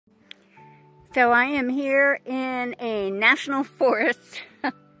So I am here in a national forest.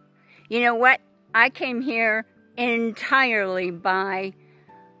 You know what? I came here entirely by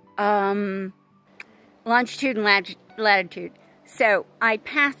longitude and latitude. So I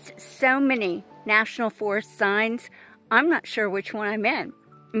passed so many national forest signs, I'm not sure which one I'm in.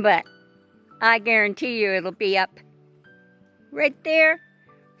 But I guarantee you it'll be up right there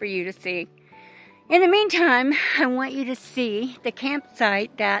for you to see. In the meantime, I want you to see the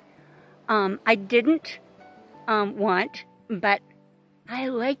campsite that I didn't want, but I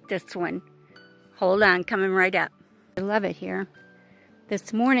like this one. Hold on, coming right up. I love it here.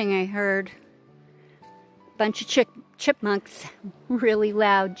 This morning I heard a bunch of chipmunks, really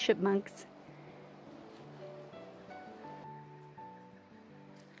loud chipmunks.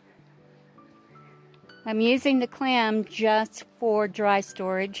 I'm using the clam just for dry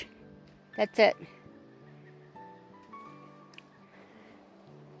storage. That's it.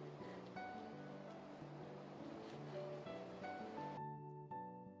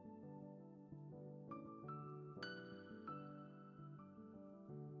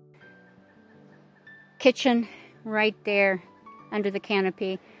 Kitchen right there under the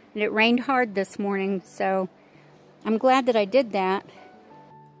canopy. And it rained hard this morning, so I'm glad that I did that.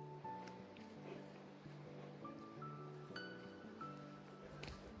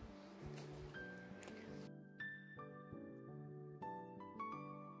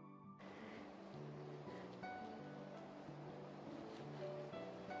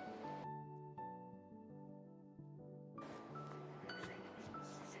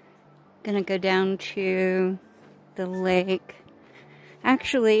 Gonna go down to the lake.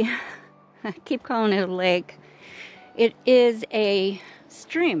 Actually, I keep calling it a lake. It is a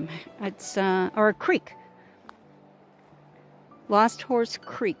stream. It's or a creek. Lost Horse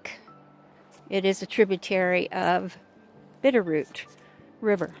Creek. It is a tributary of Bitterroot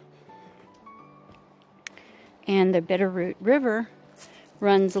River. And the Bitterroot River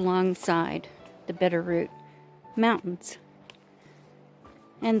runs alongside the Bitterroot Mountains.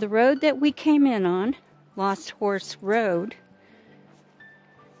 And the road that we came in on, Lost Horse Road,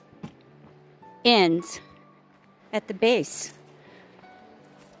 ends at the base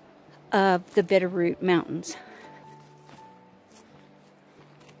of the Bitterroot Mountains.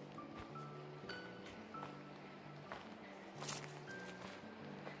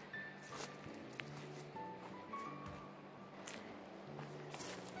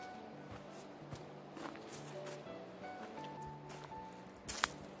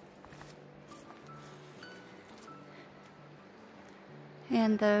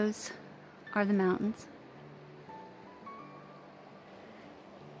 And those are the mountains.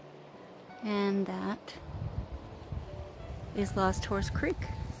 And that is Lost Horse Creek.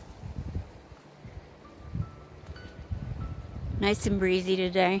 Nice and breezy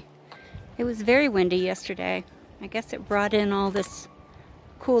today. It was very windy yesterday. I guess it brought in all this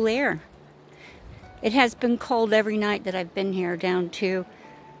cool air. It has been cold every night that I've been here, down to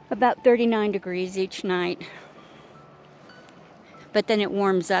about 39 degrees each night. But then it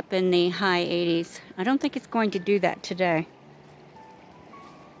warms up in the high 80s. I don't think it's going to do that today.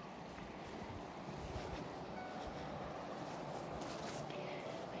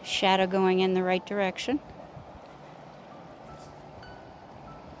 Shadow going in the right direction.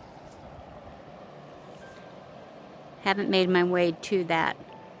 Haven't made my way to that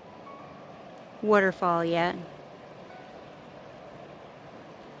waterfall yet.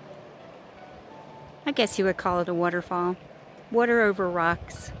 I guess you would call it a waterfall. Water over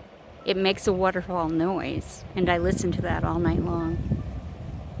rocks. It makes a waterfall noise, and I listen to that all night long.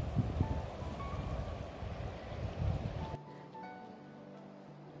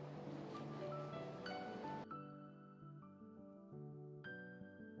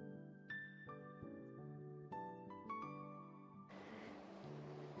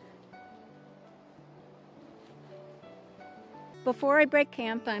 Before I break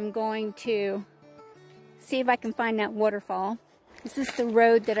camp, I'm going to see if I can find that waterfall. This is the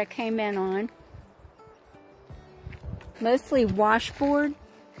road that I came in on. Mostly washboard.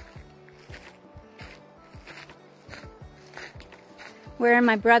 Wearing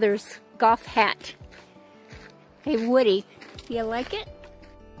my brother's golf hat. Hey Woody, you like it?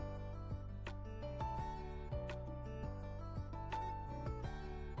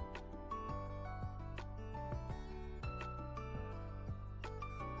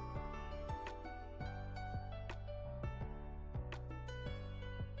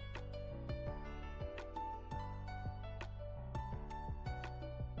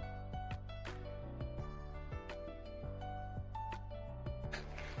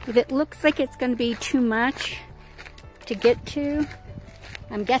 If it looks like it's going to be too much to get to,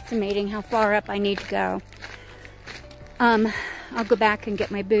 I'm guesstimating how far up I need to go. I'll go back and get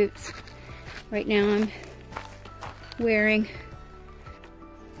my boots. Right now I'm wearing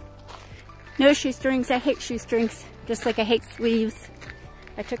no shoestrings. I hate shoestrings, just like I hate sleeves.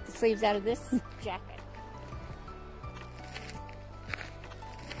 I took the sleeves out of this jacket.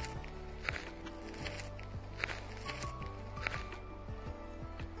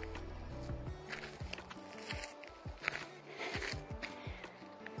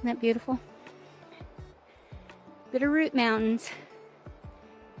 Isn't that beautiful? Bitterroot Mountains.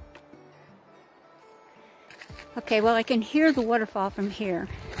 Okay, well I can hear the waterfall from here.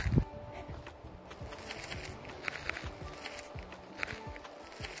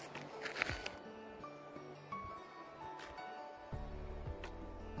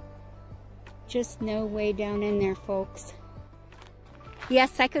 Just no way down in there, folks.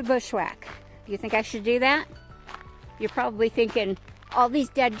 Yes, I could bushwhack. Do you think I should do that? You're probably thinking, all these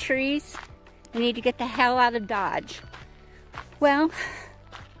dead trees, we need to get the hell out of Dodge. Well,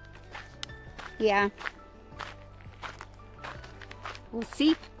 yeah. We'll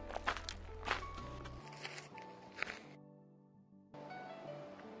see.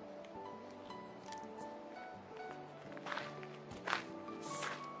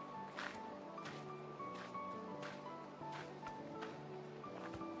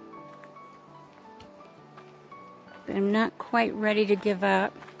 But I'm not quite ready to give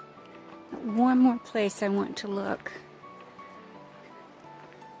up. One more place I want to look.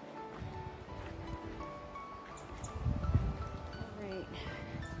 All right.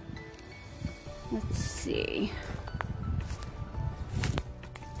 Let's see.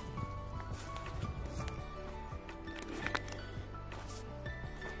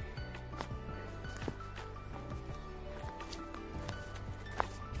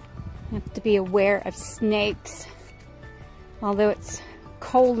 I have to be aware of snakes. Although it's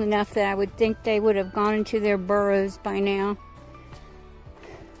cold enough that I would think they would have gone into their burrows by now.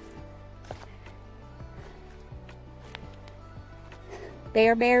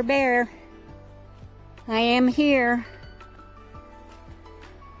 Bear, bear, bear. I am here.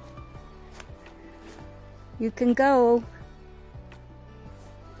 You can go.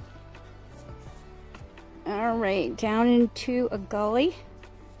 All right, down into a gully.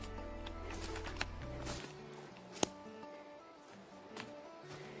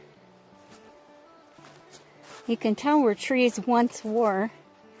 You can tell where trees once were.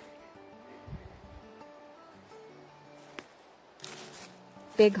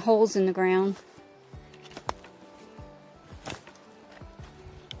 Big holes in the ground.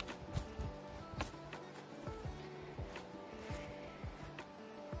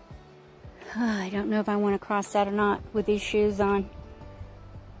 I don't know if I want to cross that or not with these shoes on.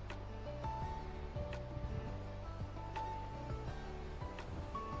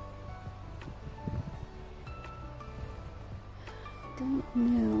 Don't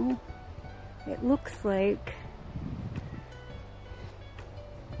know. It looks like,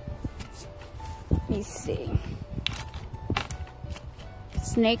 let me see.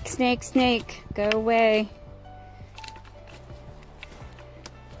 Snake, snake, snake, go away.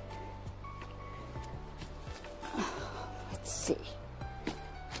 Let's see.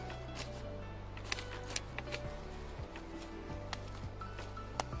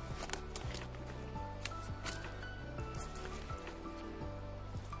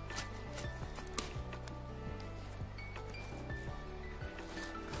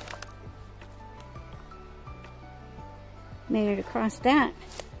 Made it across that,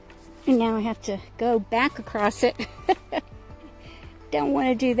 and now I have to go back across it. Don't want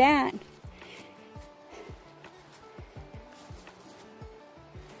to do that.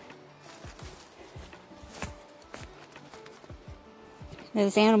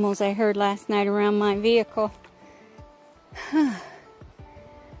 Those animals I heard last night around my vehicle. They're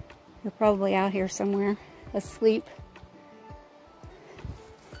probably out here somewhere, asleep.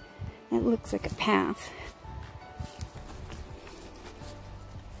 It looks like a path.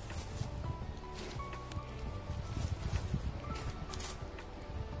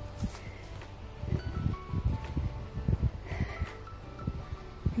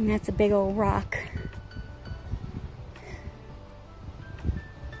 And that's a big old rock.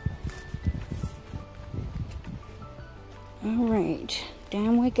 All right,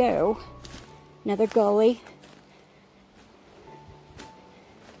 down we go. Another gully.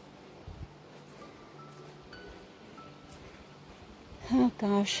 Oh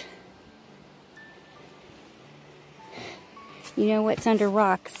gosh. You know what's under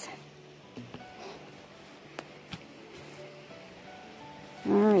rocks?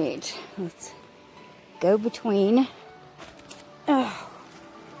 All right, let's go between. Oh,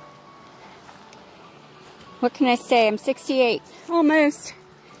 What can I say? I'm 68. Almost.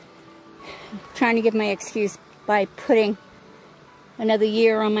 I'm trying to give my excuse by putting another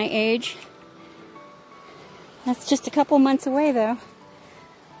year on my age. That's just a couple months away, though.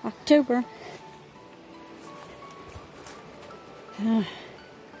 October.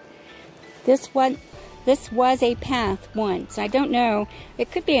 This was a path once. I don't know.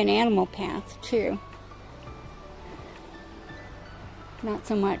 It could be an animal path, too. Not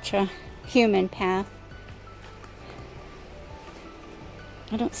so much a human path.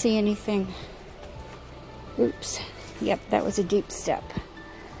 I don't see anything. Oops. Yep, that was a deep step.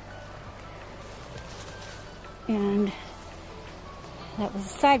 And that was a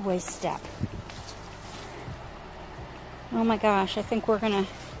sideways step. Oh my gosh, I think we're gonna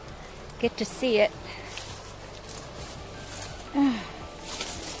get to see it.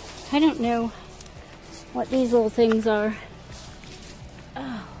 I don't know what these little things are.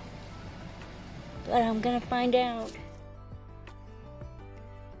 Oh, but I'm gonna find out.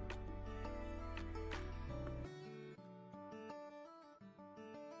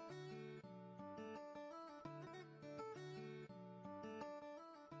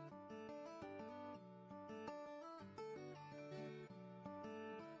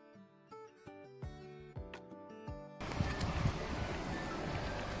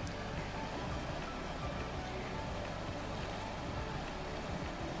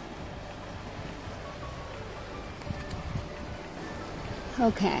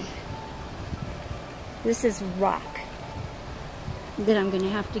 Okay, this is rock that I'm going to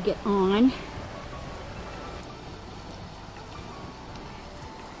have to get on.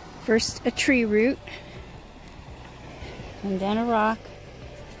 First a tree root, and then a rock.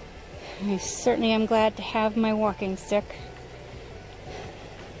 I certainly am glad to have my walking stick.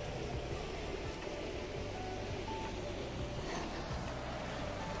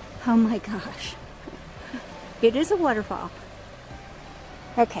 Oh my gosh, it is a waterfall.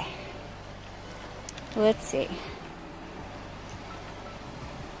 Okay, let's see.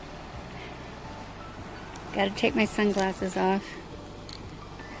 Got to take my sunglasses off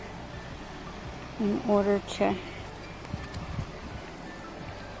in order to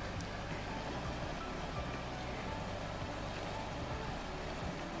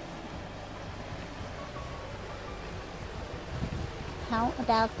how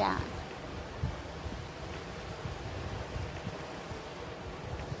about that?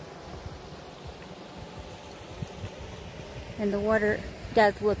 And the water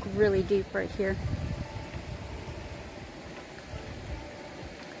does look really deep right here.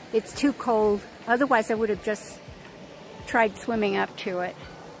 It's too cold. Otherwise, I would have just tried swimming up to it.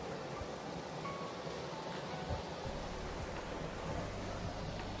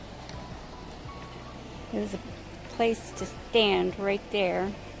 There's a place to stand right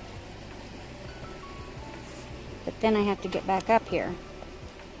there. But then I have to get back up here.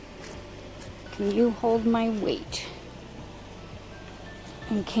 Can you hold my weight?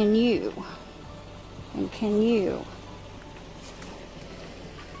 And can you? And can you?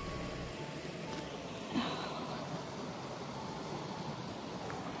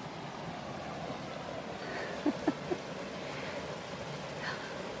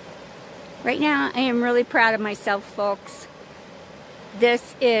 Right now, I am really proud of myself, folks.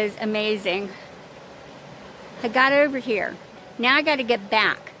 This is amazing. I got over here. Now I got to get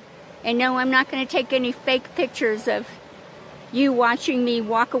back. And no, I'm not going to take any fake pictures of you watching me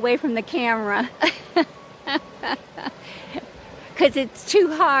walk away from the camera. Because it's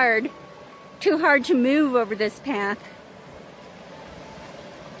too hard to move over this path.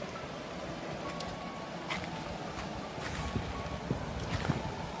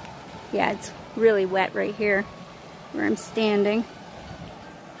 Yeah, it's really wet right here where I'm standing.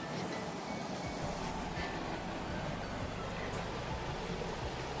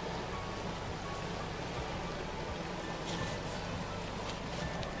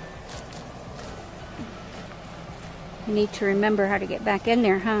 I need to remember how to get back in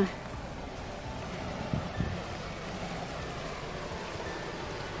there, huh?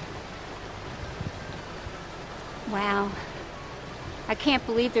 Wow. I can't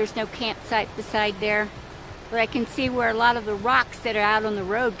believe there's no campsite beside there, but I can see where a lot of the rocks that are out on the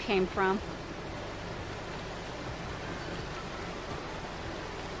road came from.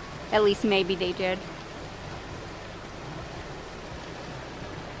 At least maybe they did.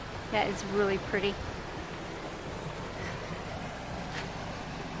 That is really pretty.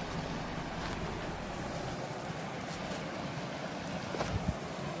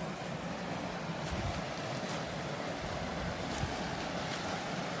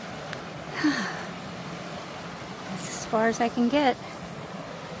 That's as far as I can get.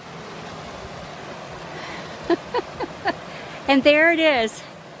 And there it is.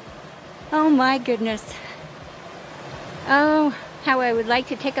 Oh my goodness. Oh, how I would like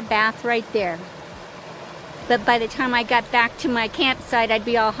to take a bath right there. But by the time I got back to my campsite, I'd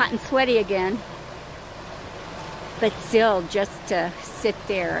be all hot and sweaty again. But still, just to sit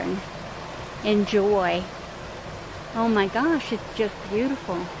there and enjoy. Oh my gosh, it's just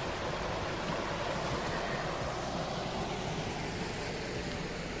beautiful.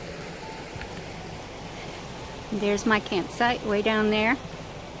 There's my campsite way down there,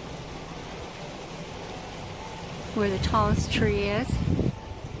 where the tallest tree is.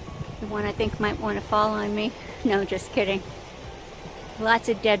 The one I think might want to fall on me. No, just kidding. Lots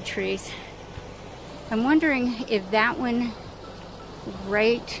of dead trees. I'm wondering if that one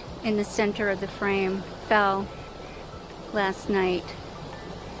right in the center of the frame fell last night.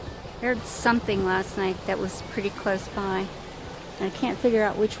 I heard something last night that was pretty close by. And I can't figure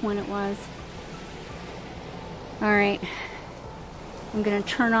out which one it was. Alright, I'm going to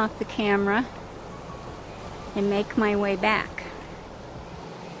turn off the camera and make my way back.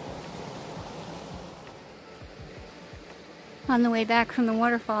 On the way back from the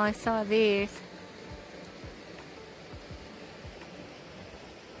waterfall, I saw these.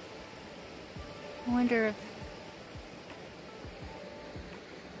 I wonder if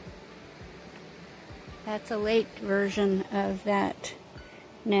that's a late version of that.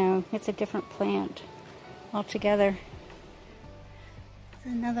 No, it's a different plant altogether.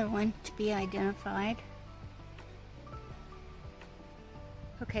 There's another one to be identified.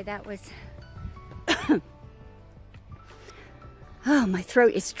 Okay, that was... Oh, my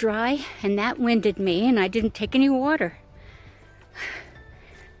throat is dry, and that winded me, and I didn't take any water.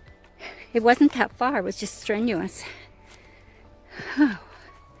 It wasn't that far, it was just strenuous. Oh.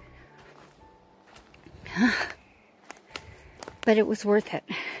 But it was worth it.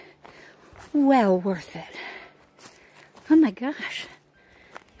 Well worth it. Oh my gosh.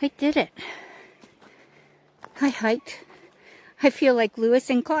 I did it. I hiked. I feel like Lewis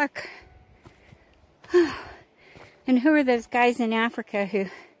and Clark. And who are those guys in Africa who...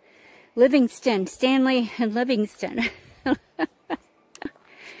 Livingston. Stanley and Livingston.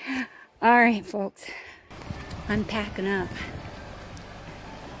 Alright, folks. I'm packing up.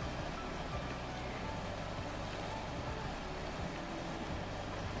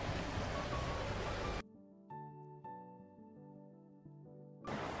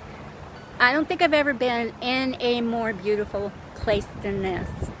 I don't think I've ever been in a more beautiful place than this.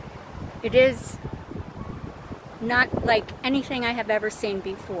 It is not like anything I have ever seen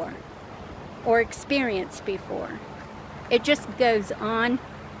before or experienced before. It just goes on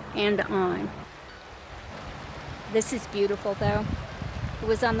and on. This is beautiful though. It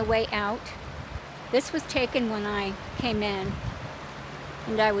was on the way out. This was taken when I came in,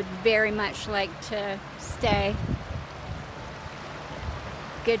 and I would very much like to stay.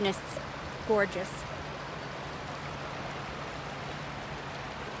 Goodness. Gorgeous.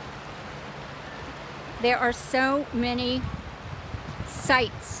 There are so many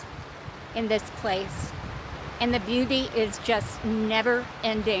sights in this place, and the beauty is just never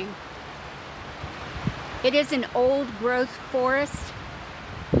ending. It is an old growth forest,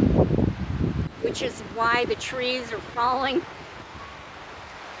 which is why the trees are falling,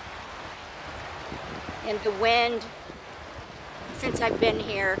 and the wind, since I've been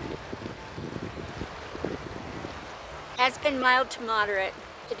here, has been mild to moderate.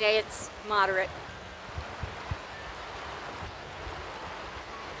 Today it's moderate.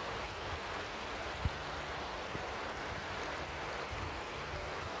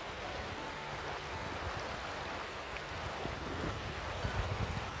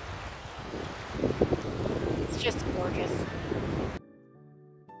 It's just gorgeous.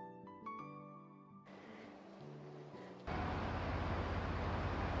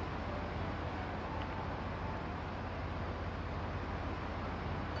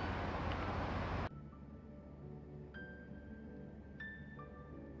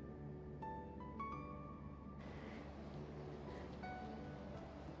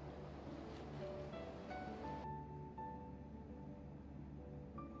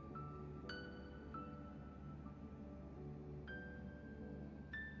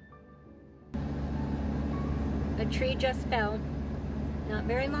 A tree just fell not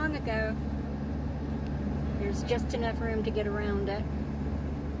very long ago. There's just enough room to get around it.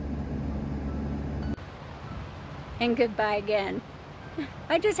 And goodbye again.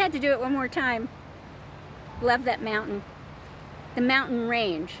 I just had to do it one more time. Love that mountain. The mountain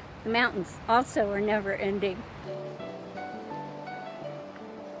range. The mountains also are never ending.